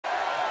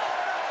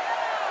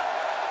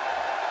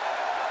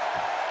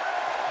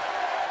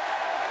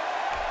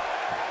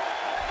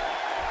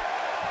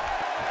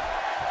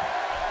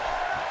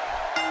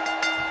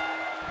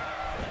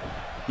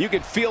You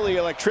can feel the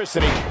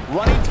electricity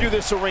running through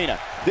this arena.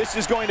 This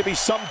is going to be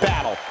some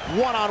battle.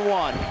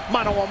 One-on-one,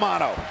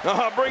 mano-a-mano.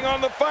 Bring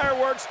on the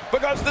fireworks,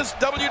 because this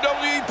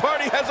WWE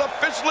party has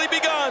officially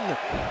begun.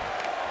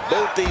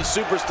 Both these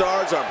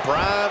superstars are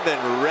primed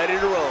and ready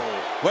to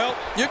roll. Well,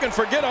 you can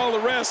forget all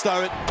the rest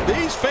of it.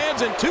 These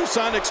fans in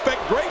Tucson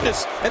expect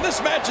greatness, and this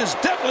match is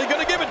definitely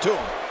going to give it to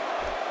them.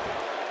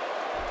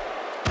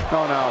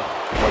 Oh no,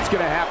 what's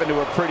going to happen to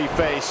her pretty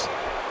face?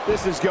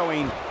 This is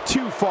going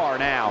too far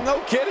now.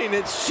 No kidding,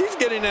 she's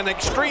getting an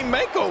extreme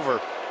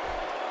makeover.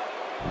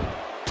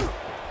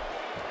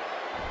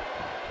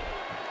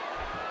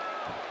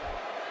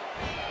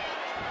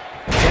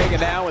 Taken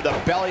down with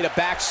a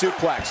belly-to-back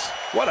suplex.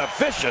 What a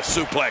vicious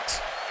suplex.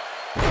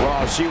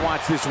 Well, she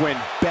wants this win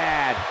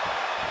bad.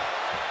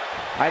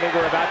 I think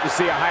we're about to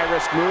see a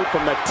high-risk move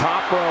from the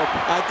top rope.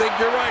 I think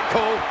you're right,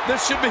 Cole.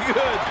 This should be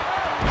good.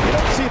 You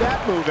don't see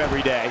that move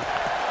every day.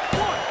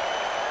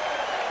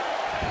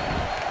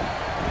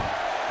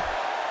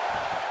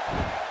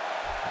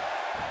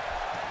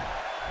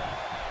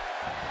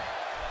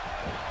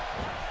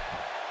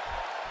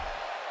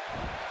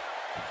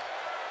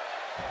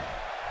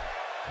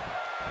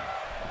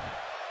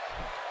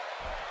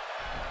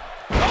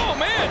 Oh,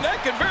 man,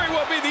 that could very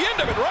well be the end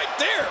of it right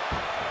there.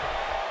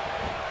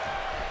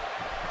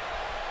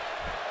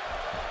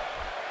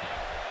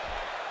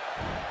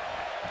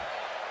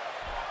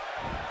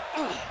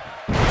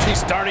 She's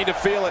starting to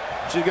feel it.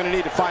 She's going to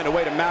need to find a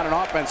way to mount an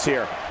offense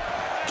here.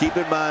 Keep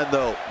in mind,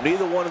 though,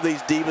 neither one of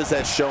these divas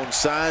has shown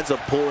signs of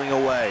pulling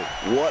away.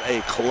 What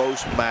a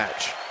close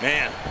match.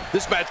 Man,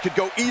 this match could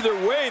go either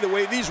way, the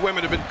way these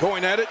women have been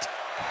going at it.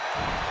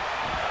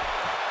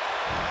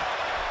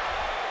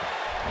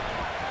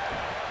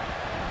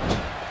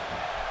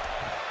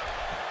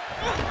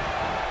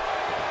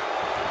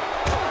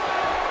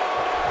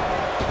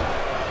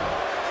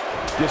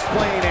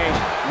 Displaying a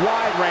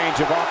wide range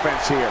of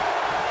offense here.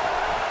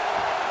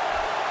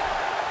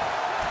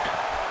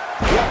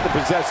 You have to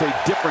possess a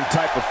different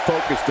type of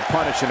focus to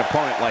punish an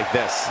opponent like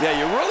this. Yeah,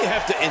 you really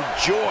have to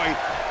enjoy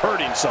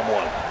hurting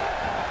someone.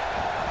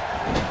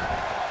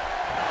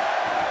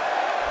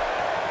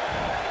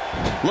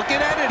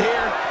 Looking at it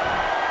here.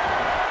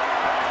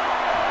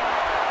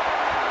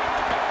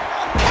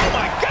 Oh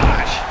my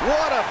gosh!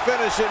 What a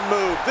finishing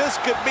move. This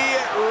could be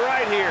it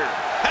right here.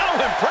 How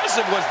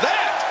impressive was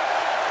that?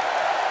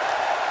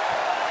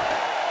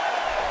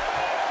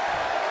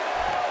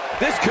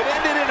 This could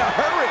end it in a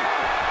hurry.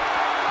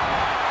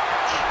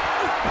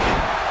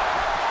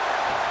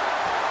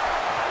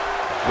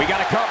 We got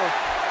to cover.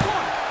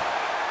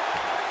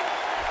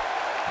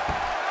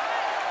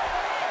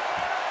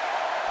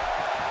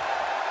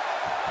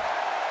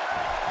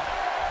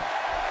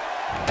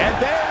 And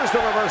there's the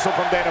reversal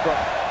from Dana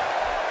Brooke.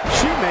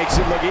 She makes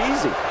it look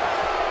easy.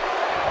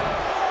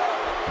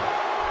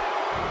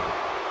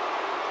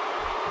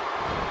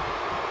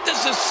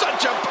 This is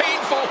such a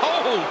painful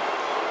hold.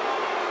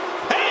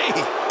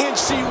 And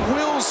she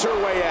wills her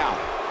way out.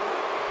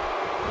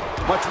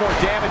 Much more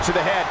damage to the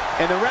head,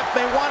 and the ref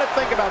may want to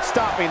think about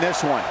stopping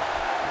this one.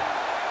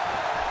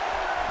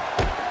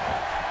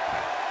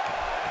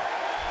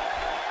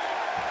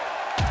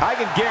 I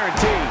can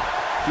guarantee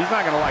she's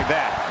not going to like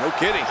that. No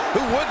kidding. Who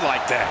would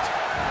like that?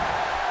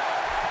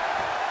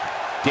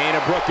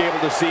 Dana Brooke able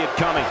to see it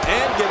coming.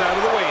 And get out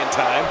of the way in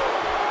time.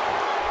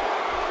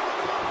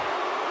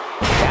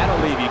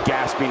 That'll leave you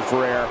gasping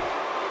for air.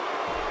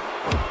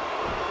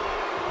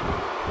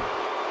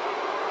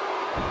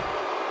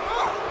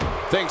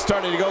 Things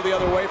starting to go the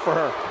other way for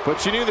her,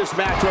 but she knew this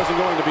match wasn't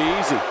going to be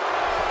easy.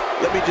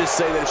 Let me just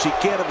say that if she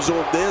can't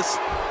absorb this,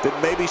 then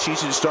maybe she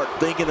should start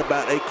thinking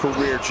about a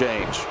career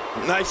change.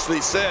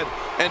 Nicely said.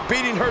 And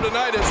beating her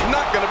tonight is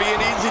not going to be an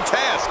easy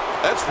task,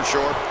 that's for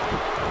sure.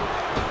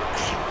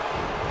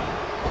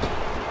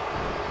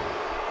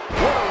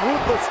 What a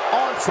ruthless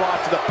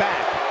onslaught to the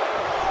back.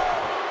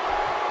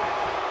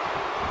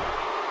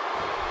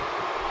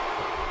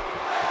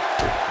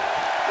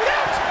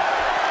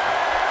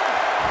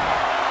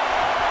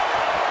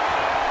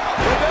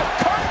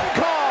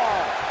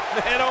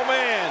 Man, oh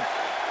man,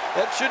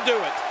 that should do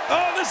it.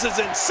 Oh, this is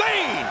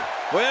insane.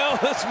 Well,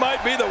 this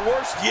might be the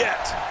worst yet.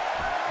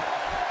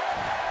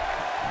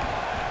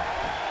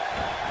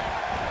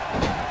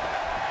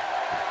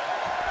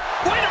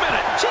 Wait a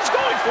minute, she's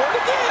going for it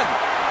again.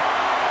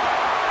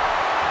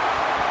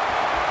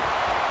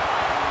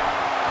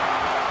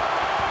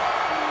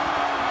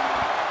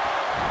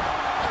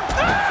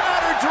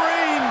 Not her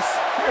dreams.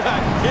 You're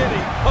not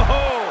kidding.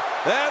 Oh,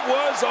 that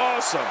was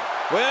awesome.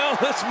 Well,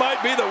 this might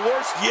be the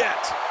worst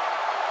yet.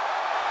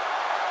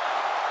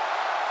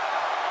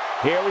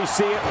 Here we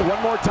see it one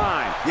more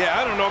time.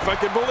 Yeah, I don't know if I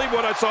can believe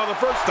what I saw the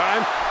first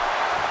time.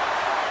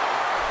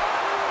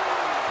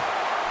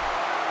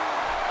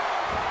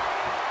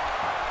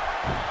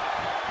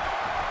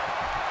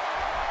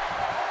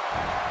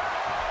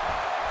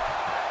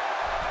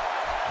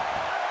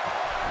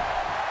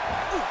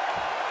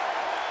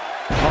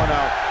 Oh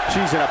no,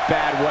 she's in a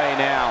bad way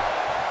now.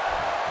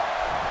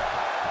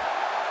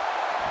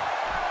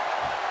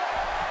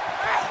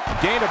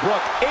 Dana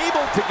Brooke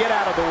able to get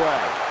out of the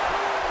way.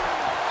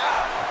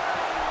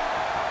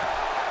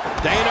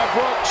 Dana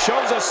Brooke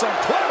shows us some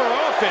clever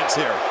offense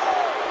here.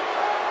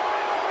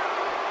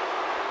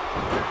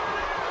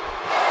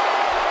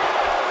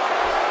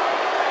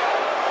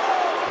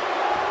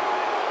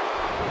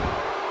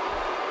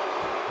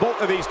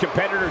 Both of these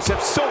competitors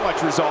have so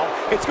much resolve,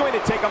 it's going to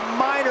take a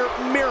minor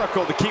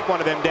miracle to keep one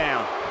of them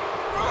down.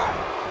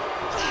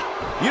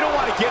 You don't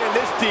want to get in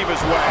this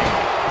diva's way.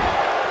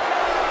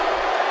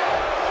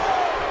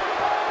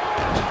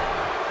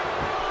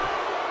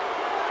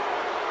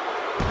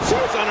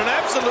 She's on an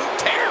absolute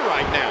tear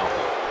right now.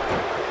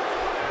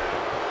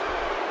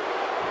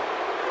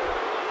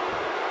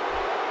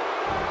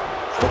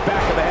 The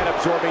back of the head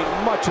absorbing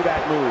much of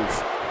that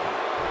move.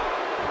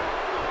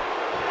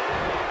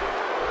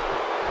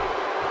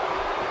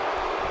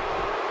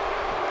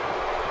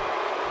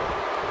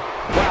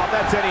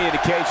 That's any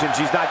indication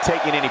she's not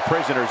taking any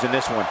prisoners in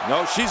this one.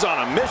 No, she's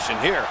on a mission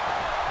here.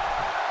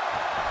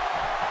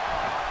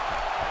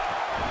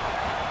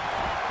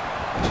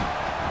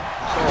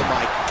 Oh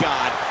my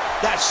God,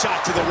 that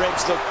shot to the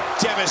ribs looked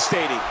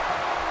devastating.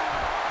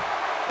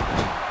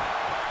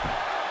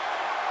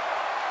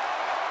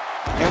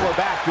 And we're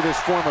back to this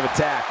form of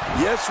attack.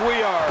 Yes,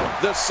 we are.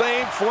 The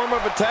same form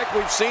of attack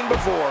we've seen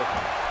before.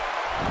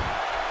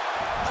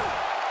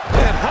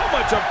 And how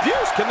much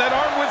abuse can that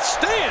arm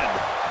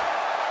withstand?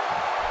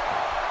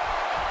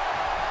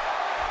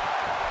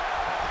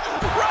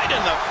 Right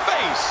in the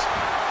face.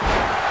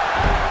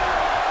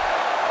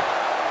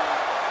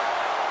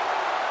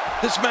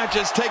 This match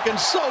has taken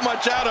so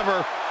much out of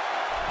her.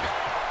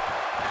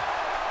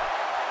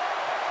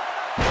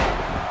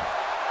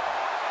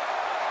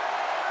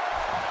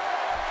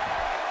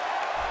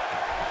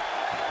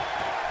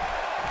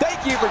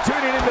 Thank you for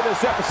tuning into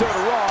this episode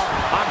of Raw.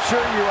 I'm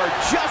sure you are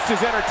just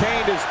as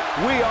entertained as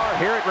we are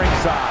here at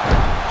ringside.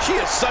 She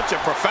is such a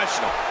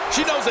professional.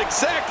 She knows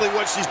exactly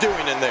what she's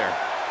doing in there.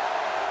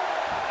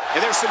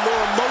 And there's some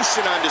more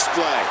emotion on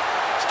display.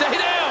 Stay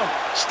down!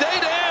 Stay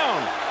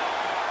down!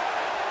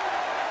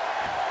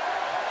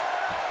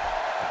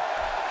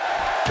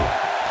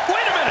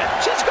 Wait a minute!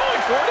 She's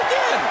going for it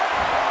again!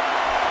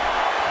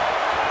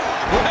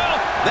 Well,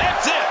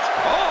 that's it!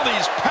 All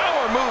these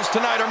power moves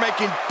tonight are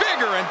making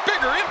bigger and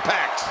bigger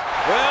impacts.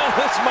 Well,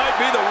 this might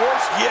be the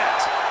worst yet.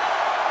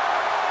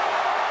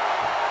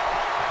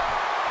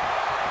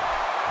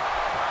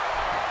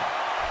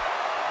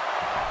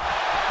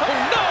 Oh,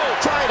 no!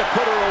 Trying to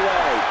put her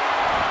away.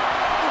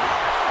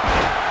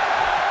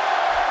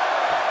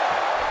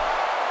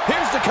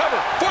 Here's the cover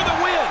for the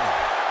win.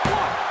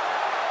 1,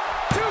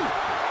 2,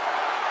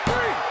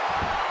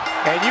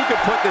 3. And you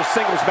can put this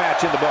singles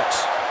match in the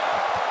books.